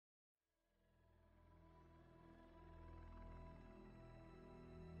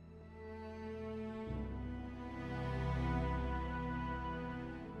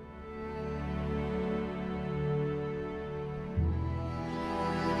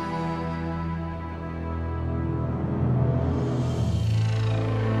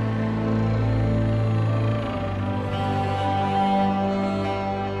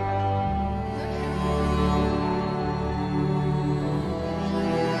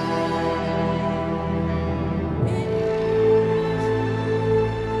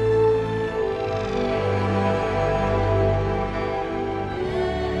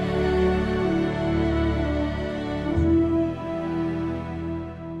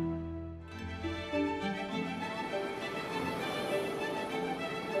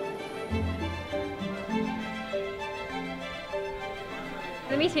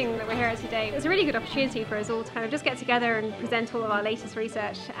meeting that we're here at today is a really good opportunity for us all to kind of just get together and present all of our latest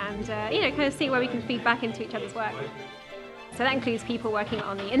research and kind of see where we can feed back into each other's work. So that includes people working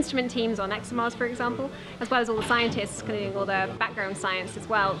on the instrument teams on ExoMars, for example, as well as all the scientists doing all the background science as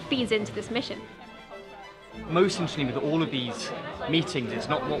well, feeds into this mission. Most interesting with all of these meetings, it's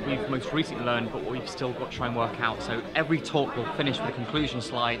not what we've most recently learned, but what we've still got to try and work out. So every talk will finish with a conclusion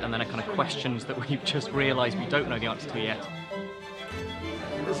slide and then a kind of questions that we've just realised we don't know the answer to yet.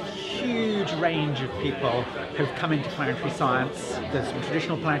 There's a huge range of people who've come into planetary science. There's some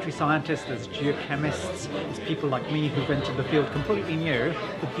traditional planetary scientists, there's geochemists, there's people like me who've entered the field completely new.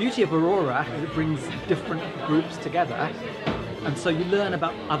 The beauty of Aurora is it brings different groups together. And so you learn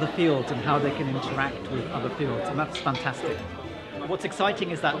about other fields and how they can interact with other fields, and that's fantastic. What's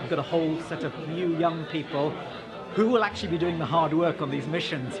exciting is that we've got a whole set of new young people who will actually be doing the hard work on these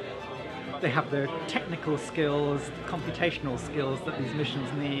missions. They have the technical skills, the computational skills that these missions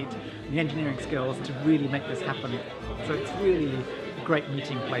need, the engineering skills to really make this happen. So it's really a great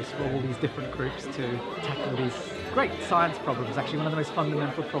meeting place for all these different groups to tackle these great science problems, actually one of the most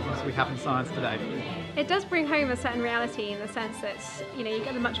fundamental problems we have in science today. It does bring home a certain reality in the sense that you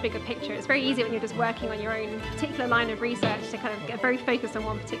get a much bigger picture. It's very easy when you're just working on your own particular line of research to kind of get very focused on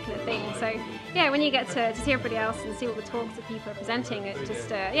one particular thing. So yeah, when you get to see everybody else and see all the talks that people are presenting, it just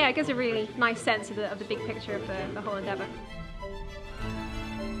it gives a really nice sense of the big picture of the whole endeavour.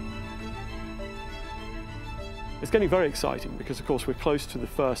 It's getting very exciting because, of course, we're close to the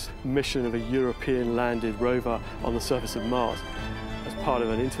first mission of a European landed rover on the surface of Mars as part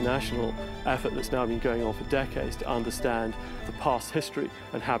of an international effort that's now been going on for decades to understand the past history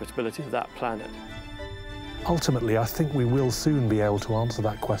and habitability of that planet. Ultimately, I think we will soon be able to answer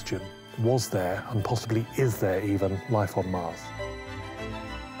that question. Was there, and possibly is there even, life on Mars?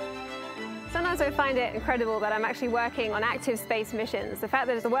 Sometimes I find it incredible that I'm actually working on active space missions. The fact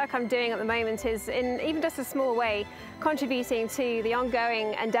that the work I'm doing at the moment is, in even just a small way, contributing to the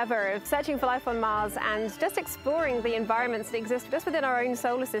ongoing endeavour of searching for life on Mars and just exploring the environments that exist just within our own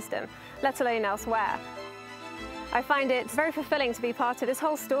solar system, let alone elsewhere. I find it very fulfilling to be part of this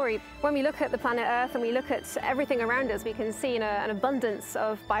whole story. When we look at the planet Earth and we look at everything around us, we can see an abundance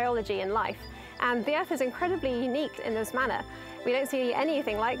of biology and life. And the Earth is incredibly unique in this manner. We don't see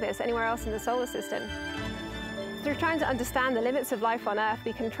anything like this anywhere else in the solar system. Through trying to understand the limits of life on Earth,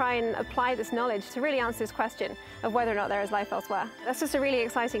 we can try and apply this knowledge to really answer this question of whether or not there is life elsewhere. That's just a really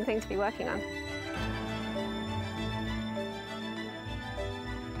exciting thing to be working on.